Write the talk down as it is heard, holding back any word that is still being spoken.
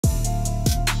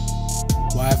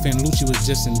Yfn Lucci was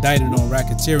just indicted on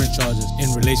racketeering charges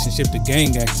in relationship to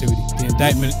gang activity. The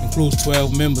indictment includes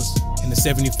 12 members in a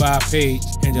 75-page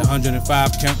and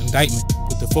 105-count indictment,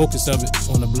 with the focus of it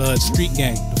on the Blood Street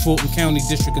Gang. The Fulton County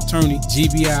District Attorney,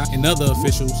 GBI, and other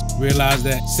officials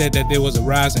said that there was a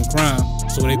rise in crime,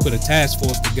 so they put a task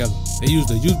force together. They used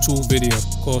a YouTube video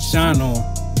called Shine On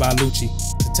by Lucci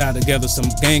to tie together some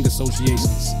gang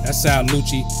associations. That's how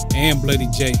Lucci and Bloody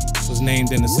J was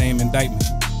named in the same indictment.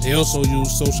 They also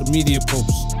used social media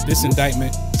posts. This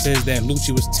indictment says that Lucci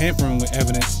was tampering with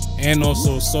evidence and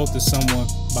also assaulted someone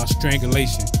by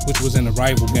strangulation, which was in a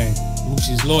rival gang.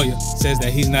 Lucci's lawyer says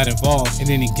that he's not involved in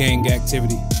any gang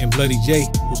activity, and Bloody J,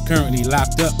 who's currently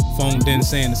locked up, phoned in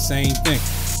saying the same thing.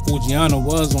 Foogiano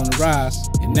was on the rise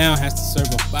and now has to serve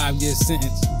a 5-year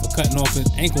sentence for cutting off his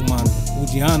ankle monitor.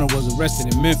 Foogiano was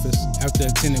arrested in Memphis after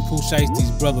attending Pooh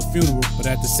Shiesty's brother's funeral, but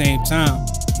at the same time,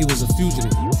 he was a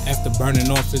fugitive after burning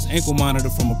off his ankle monitor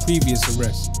from a previous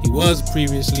arrest. He was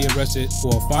previously arrested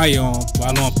for a firearm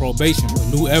while on probation, but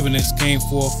new evidence came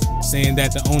forth saying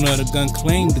that the owner of the gun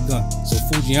claimed the gun. So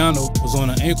Foogiano was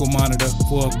on an ankle monitor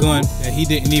for a gun that he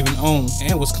didn't even own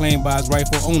and was claimed by his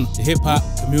rightful owner. The hip-hop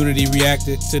community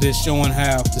reacted to this, showing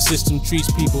how the system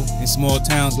treats people in small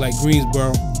towns like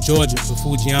Greensboro, Georgia, where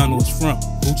Foogiano is from.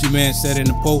 Lucci Man said in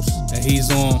the post that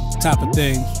he's on top of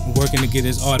things and working to get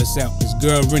his artists out. His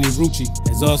girl Rennie Rucci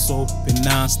has also been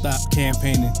non-stop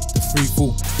campaigning to free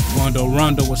Foo. Quando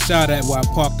Rondo was shot at while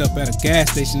parked up at a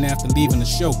gas station after leaving the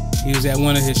show. He was at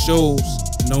one of his shows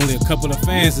and only a couple of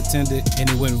fans attended, and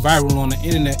it went viral on the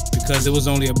internet because there was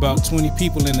only about 20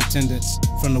 people in attendance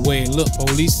from the way it looked.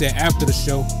 Police said after the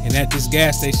show and at this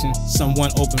gas station,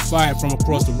 someone opened fire from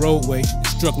across the roadway and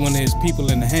struck one of his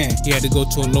people in the hand. He had to go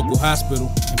to a local hospital,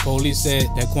 and police said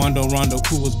that Quando Rondo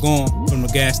crew was gone from the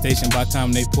gas station by the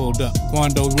time they pulled up.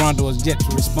 Quando Rondo is yet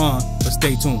to respond, but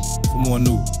stay tuned for more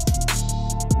news.